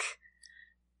like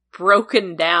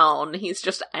broken down. He's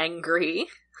just angry.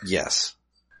 Yes.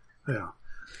 Yeah.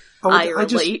 I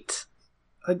relate.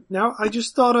 I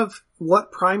just thought of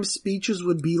what Prime's speeches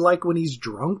would be like when he's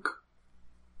drunk.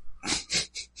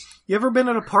 You ever been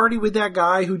at a party with that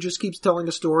guy who just keeps telling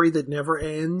a story that never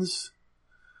ends?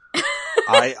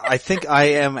 I think I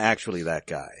am actually that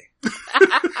guy.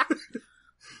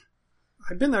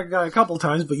 I've been that guy a couple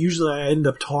times, but usually I end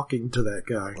up talking to that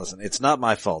guy. Listen, it's not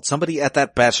my fault. Somebody at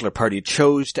that bachelor party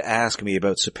chose to ask me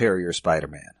about Superior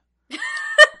Spider-Man.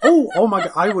 Oh my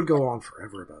god, I would go on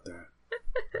forever about that.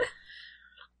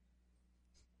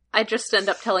 I just end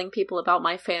up telling people about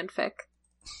my fanfic.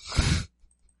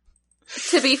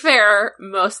 To be fair,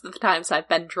 most of the times I've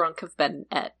been drunk have been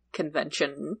at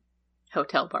convention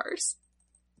hotel bars.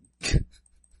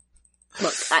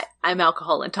 Look, I'm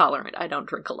alcohol intolerant. I don't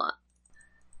drink a lot.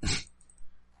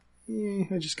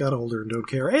 I just got older and don't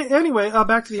care. Anyway,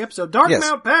 back to the episode. Dark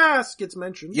Mount Pass gets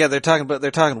mentioned. Yeah, they're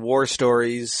talking war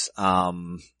stories.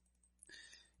 And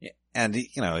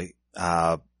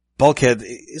Bulkhead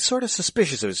is sort of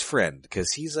suspicious of his friend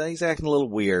because he's acting a little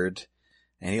weird.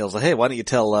 And he's like, hey, why don't you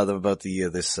tell them about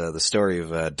the story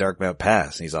of Dark Mount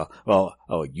Pass? And he's all, well,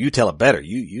 you tell it better.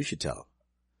 You should tell.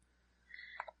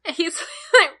 He's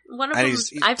one of And them.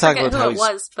 he's I talking forget about how who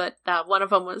it was, but one of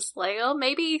them was like, "Oh,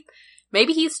 maybe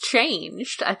he's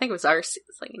changed." I think it was Arcee.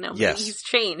 It's like, maybe Yes. he's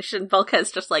changed, and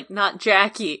Bulkhead's just like, "Not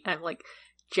Jackie." I'm like,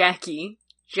 Jackie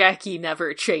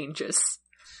never changes.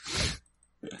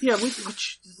 Yeah,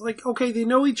 which like, okay, they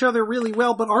know each other really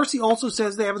well, but Arcee also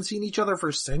says they haven't seen each other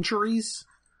for centuries.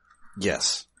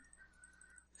 Yes.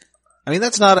 I mean,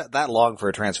 that's not that long for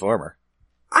a Transformer.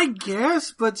 I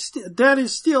guess, but that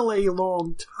is still a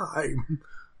long time.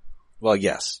 Well,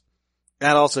 yes.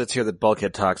 And also it's here that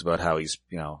Bulkhead talks about how he's,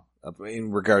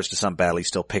 in regards to some battle, he's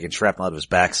still picking shrapnel out of his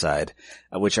backside,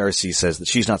 which Arcee says that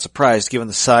she's not surprised given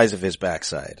the size of his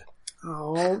backside.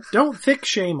 Oh, don't thick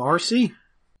shame Arcee.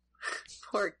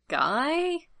 Poor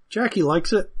guy. Jackie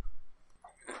likes it.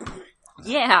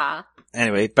 Yeah.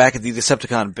 Anyway, back at the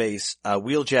Decepticon base,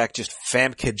 Wheeljack just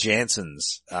Famke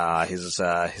Janssen's,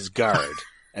 his guard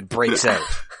and breaks out.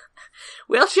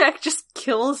 Wheeljack just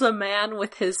kills a man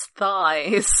with his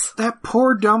thighs. That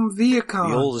poor dumb Viacon.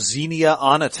 The old Xenia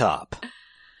Onatop.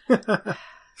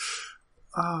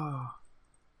 Oh.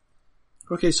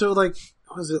 Okay, so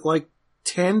was it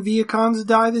 10 Viacons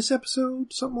die this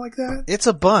episode? Something like that? It's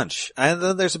a bunch. And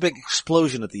then there's a big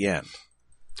explosion at the end.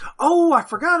 Oh, I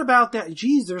forgot about that.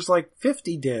 Jeez, there's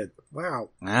 50 dead. Wow.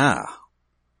 Ah.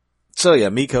 So yeah,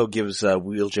 Miko gives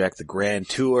Wheeljack the grand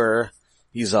tour.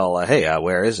 He's all, hey,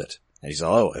 where is it? And he's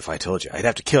all, oh, if I told you, I'd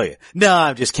have to kill you. No,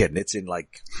 I'm just kidding. It's in,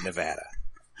 Nevada.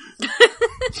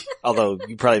 Although,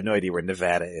 you probably have no idea where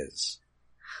Nevada is.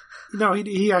 No,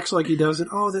 he acts like he doesn't.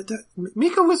 Oh,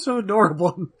 Miko was so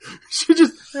adorable. She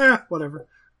just, whatever.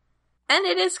 And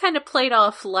it is kind of played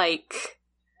off like...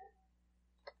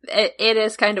 It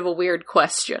is kind of a weird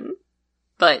question.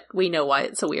 But we know why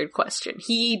it's a weird question.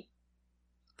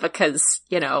 Because,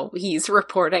 he's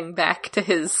reporting back to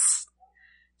his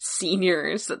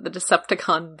seniors at the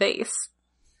Decepticon base.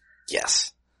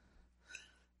 Yes.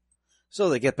 So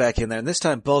they get back in there, and this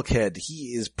time Bulkhead,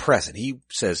 he is pressing. He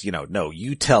says, no,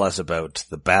 you tell us about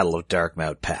the Battle of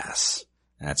Darkmouth Pass.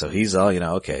 And so he's all,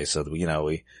 okay, so,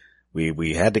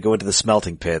 we had to go into the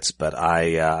smelting pits, but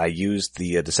I used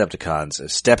the Decepticons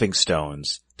as stepping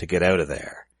stones to get out of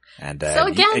there. And, so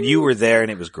again, and you were there, and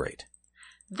it was great.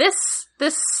 This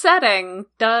setting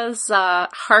does,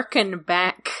 harken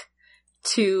back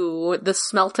to the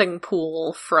smelting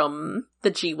pool from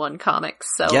the G1 comics.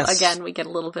 So yes. Again, we get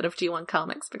a little bit of G1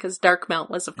 comics because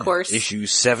Darkmount was, of course,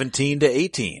 issues 17 to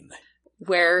 18,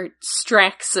 where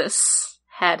Straxus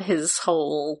had his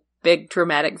whole big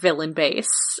dramatic villain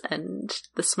base, and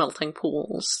the smelting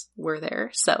pools were there.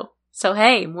 So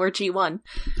hey, more G1.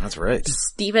 That's right.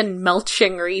 Stephen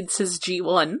Melching reads his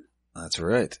G1. That's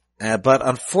right. But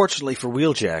unfortunately for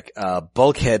Wheeljack,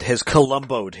 Bulkhead has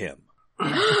Columboed him.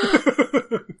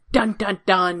 Dun dun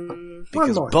dun.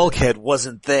 Because Bulkhead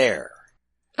wasn't there.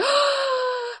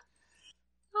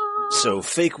 So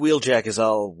fake Wheeljack is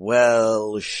all,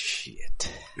 well,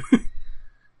 shit.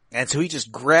 And so he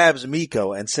just grabs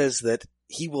Miko and says that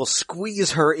he will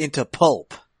squeeze her into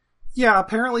pulp. Yeah,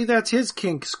 apparently that's his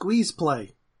kink, squeeze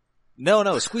play.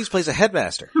 No, squeeze play's a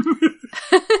headmaster.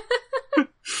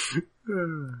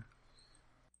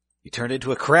 He turned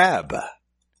into a crab.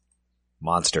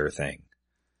 Monster thing.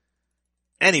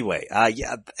 Anyway,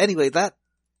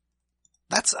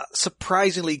 that's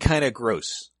surprisingly kind of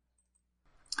gross.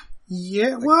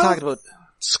 Yeah, well... Talking about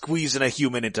squeezing a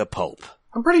human into pulp.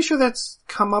 I'm pretty sure that's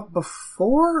come up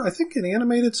before. I think in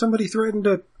Animated somebody threatened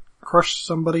to crush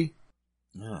somebody.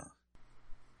 Yeah.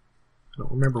 I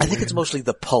don't remember. I think it's mostly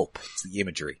the pulp. It's the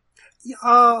imagery.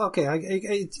 Okay.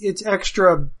 It's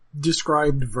extra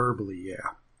described verbally,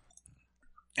 yeah.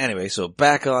 Anyway, so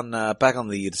back on the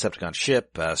Decepticon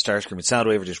ship, Starscream and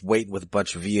Soundwave are just waiting with a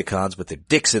bunch of Viacons with their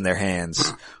dicks in their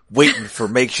hands, waiting for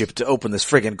Makeshift to open this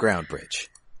friggin' ground bridge.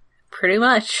 Pretty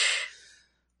much.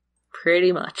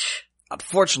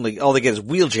 Unfortunately, all they get is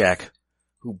Wheeljack,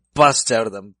 who busts out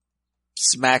of them,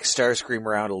 smacks Starscream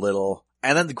around a little,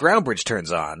 and then the ground bridge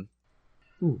turns on.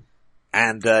 Ooh.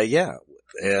 And,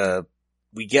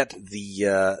 we get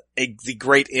the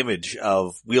great image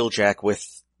of Wheeljack with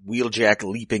Wheeljack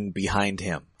leaping behind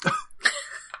him.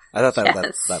 I thought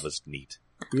that was neat.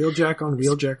 Wheeljack on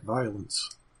Wheeljack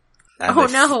violence. And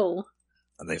no!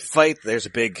 And they fight. There's a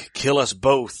big kill us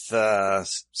both,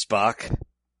 Spock.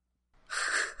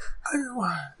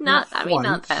 Not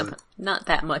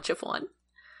that much of one.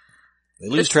 They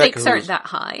lose the track stakes aren't that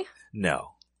high.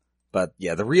 No. But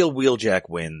yeah, the real Wheeljack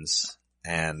wins,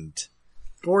 and...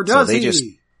 Or does so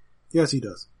he? Yes, he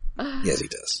does. Yes, he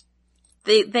does.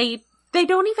 They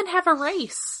don't even have a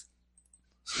race.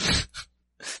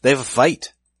 They have a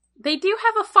fight. They do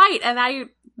have a fight, and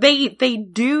they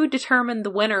do determine the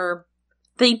winner.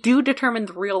 They do determine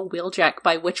the real Wheeljack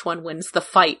by which one wins the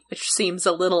fight, which seems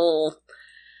a little...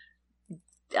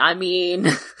 I mean,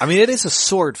 it is a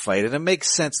sword fight, and it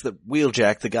makes sense that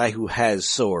Wheeljack, the guy who has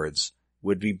swords,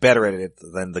 would be better at it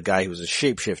than the guy who's a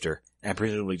shapeshifter, and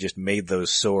presumably just made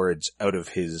those swords out of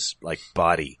his,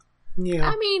 body. Yeah.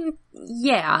 I mean,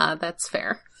 yeah, that's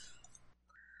fair.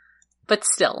 But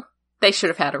still, they should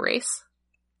have had a race.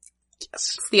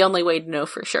 Yes. It's the only way to know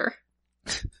for sure.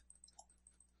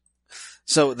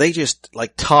 So they just,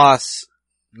 toss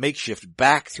Makeshift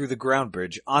back through the ground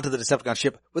bridge onto the Decepticon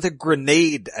ship with a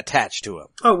grenade attached to him.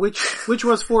 Oh, which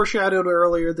was foreshadowed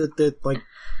earlier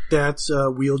that's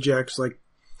Wheeljack's,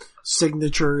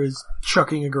 signature is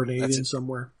chucking a grenade in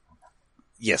somewhere.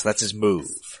 Yes, that's his move.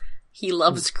 He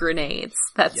loves grenades.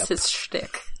 That's his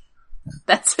shtick.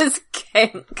 That's his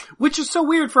kink. Which is so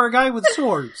weird for a guy with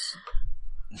swords.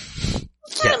 Yes.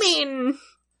 I mean...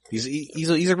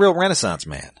 He's a real Renaissance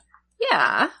man.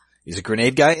 Yeah. He's a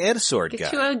grenade guy and a sword guy.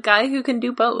 Get you a guy who can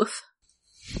do both.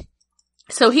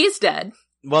 So he's dead.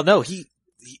 Well, no, he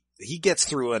gets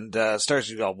through and starts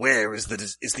to go, where is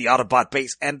the Autobot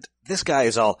base? And this guy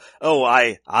is all,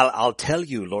 I'll tell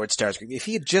you, Lord Starscream. If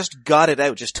he had just got it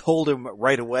out, just told him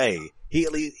right away,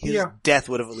 his death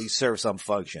would have at least served some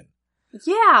function.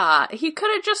 Yeah, he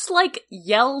could have just,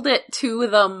 yelled it to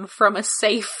them from a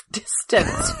safe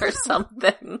distance or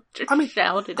something. Just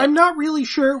shouted it. I'm not really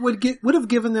sure it would have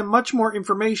given them much more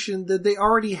information that they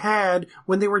already had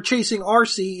when they were chasing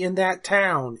RC in that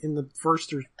town in the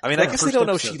first or... I guess they don't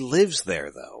know she lives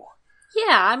there, though.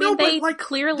 Yeah, they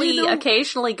clearly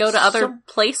occasionally go to other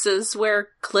places where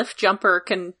Cliffjumper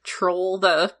can troll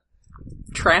the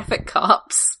traffic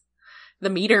cops, the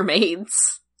meter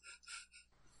maids.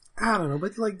 I don't know,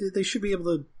 but they should be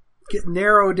able to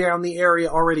narrow down the area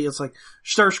already. It's like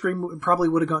Starscream probably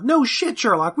would have gone, no shit,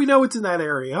 Sherlock, we know it's in that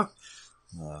area.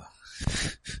 We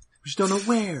just don't know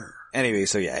where. Anyway,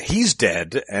 so yeah, he's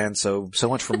dead, and so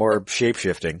much for more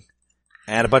shapeshifting.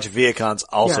 And a bunch of Viacons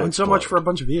also and explode. so much for a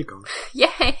bunch of vehicles.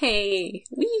 Yay!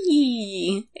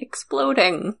 Whee!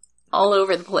 Exploding all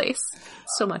over the place.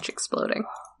 So much exploding.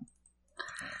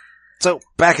 So,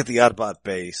 back at the Autobot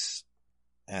base,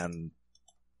 and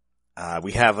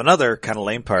we have another kind of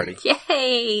lame party.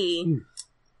 Yay!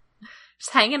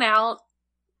 Just hanging out.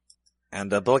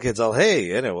 And Bulkhead's all,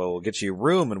 hey, we'll get you a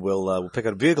room and we'll pick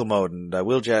out a vehicle mode. And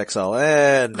Wheeljack's all,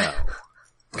 no.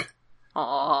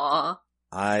 Aww.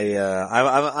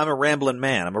 I'm a rambling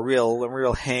man. I'm a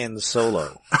real Han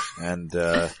Solo. And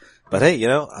but hey,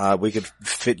 we could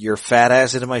fit your fat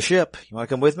ass into my ship. You want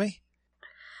to come with me?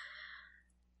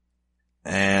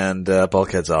 And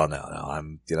Bulkhead's all,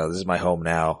 no, this is my home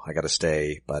now. I gotta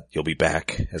stay, but you'll be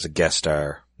back as a guest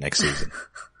star next season.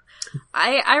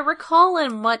 I recall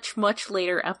in much, much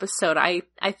later episode, I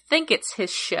think it's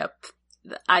his ship.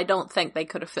 I don't think they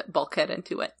could have fit Bulkhead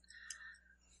into it.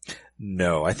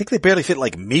 No, I think they barely fit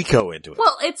Miko into it.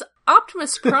 Well, it's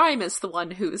Optimus Prime is the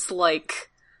one who's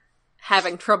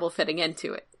having trouble fitting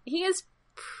into it. He is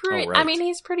pretty, right.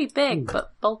 he's pretty big,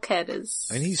 but Bulkhead is...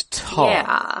 he's tall.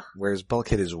 Yeah. Whereas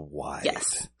Bulkhead is wide.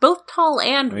 Yes. Both tall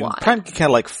and wide. Prime can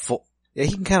kind of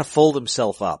he can kind of fold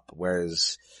himself up,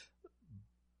 whereas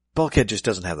Bulkhead just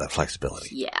doesn't have that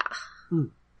flexibility. Yeah.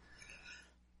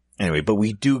 Anyway, but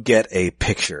we do get a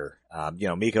picture.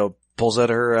 Miko pulls out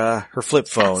her flip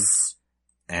phone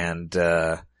and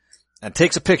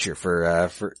takes a picture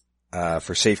for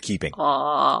safekeeping.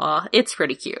 Aww, it's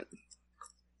pretty cute.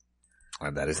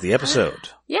 And that is the episode.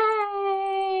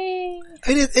 Yay!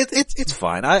 It's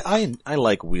fine. I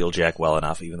like Wheeljack well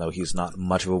enough, even though he's not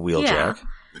much of a Wheeljack.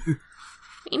 Yeah.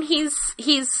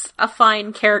 He's a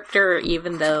fine character,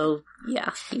 even though,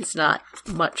 he's not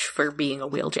much for being a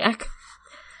Wheeljack.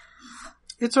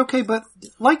 It's okay, but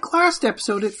like last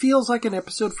episode, it feels like an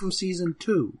episode from season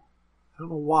 2. I don't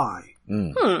know why.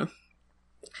 It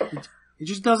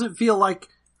just doesn't feel like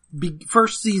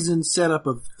first season setup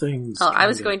of things. Oh, I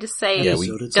was going to say,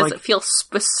 does it feel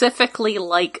specifically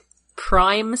like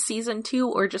Prime season 2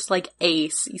 or just like a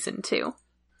season 2?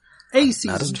 A season 2.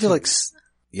 No, it doesn't feel like...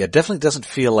 Yeah, it definitely doesn't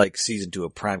feel like season 2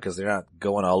 of Prime because they're not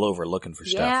going all over looking for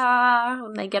stuff. Yeah,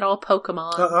 when they get all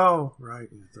Pokemon. Oh, right.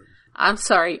 I'm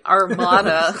sorry,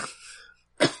 Armada.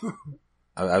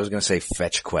 I was going to say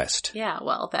Fetch Quest. Yeah,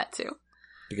 well, that too.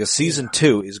 Because season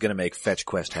 2 is going to make Fetch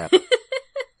Quest happen.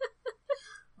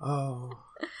 Oh.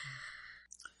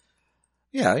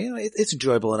 Yeah, it's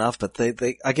enjoyable enough, but they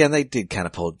did kind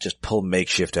of pull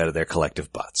Makeshift out of their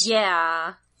collective butts.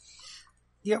 Yeah.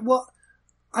 Yeah, well,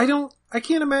 I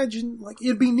can't imagine,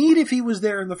 it'd be neat if he was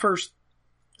there in the first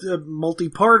a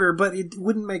multi-parter, but it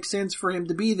wouldn't make sense for him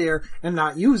to be there and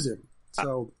not use him.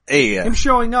 So, him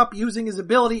showing up, using his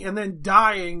ability, and then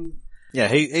dying. Yeah,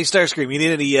 hey, Starscream, you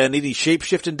need any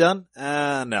shape-shifting done?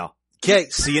 No. Okay,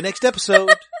 see you next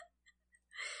episode.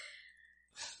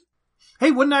 Hey,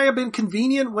 wouldn't that have been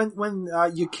convenient when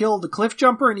you killed the cliff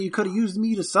jumper and you could have used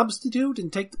me to substitute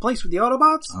and take the place with the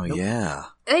Autobots? Oh, nope. Yeah.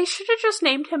 They should have just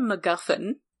named him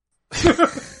MacGuffin.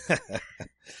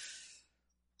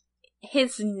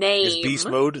 His name. His beast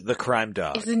mode, the crime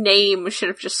dog. His name should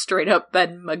have just straight up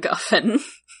been MacGuffin.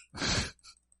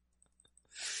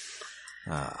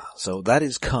 So that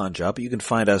is Conjob. You can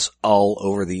find us all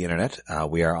over the internet.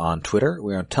 We are on Twitter,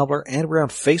 we're on Tumblr, and we're on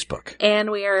Facebook. And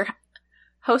we are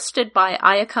hosted by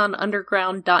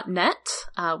iaconunderground.net,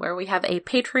 where we have a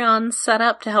Patreon set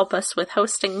up to help us with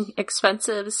hosting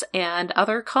expenses and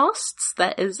other costs.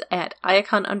 That is at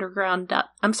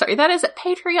that is at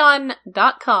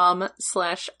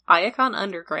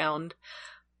patreon.com/iaconunderground.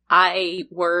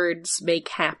 Words make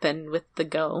happen with the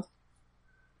go.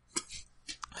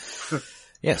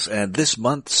 Yes, and this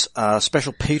month's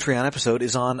special Patreon episode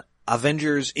is on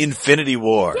Avengers Infinity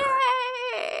War. Yay!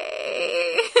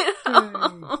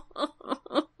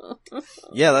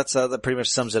 Yeah, that pretty much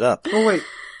sums it up. Oh wait,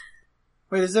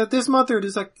 is that this month or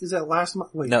is that last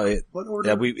month? Wait, no, what order?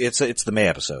 Yeah, it's the May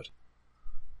episode.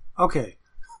 Okay,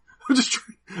 I'm just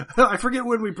I forget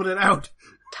when we put it out.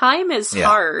 Time is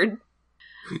hard.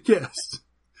 Yes.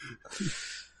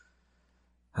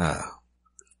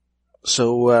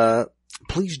 So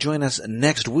please join us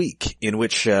next week, in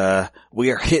which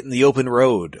we are hitting the open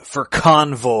road for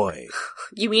Convoy.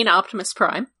 You mean Optimus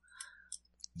Prime?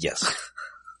 Yes.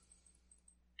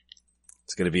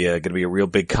 It's gonna be a real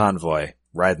big convoy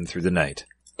riding through the night.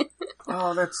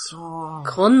 Oh, that's so...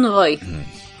 Convoy. Mm-hmm.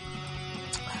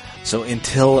 So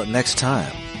until next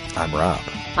time, I'm Rob.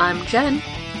 I'm Jen.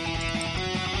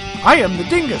 I am the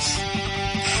Dingus.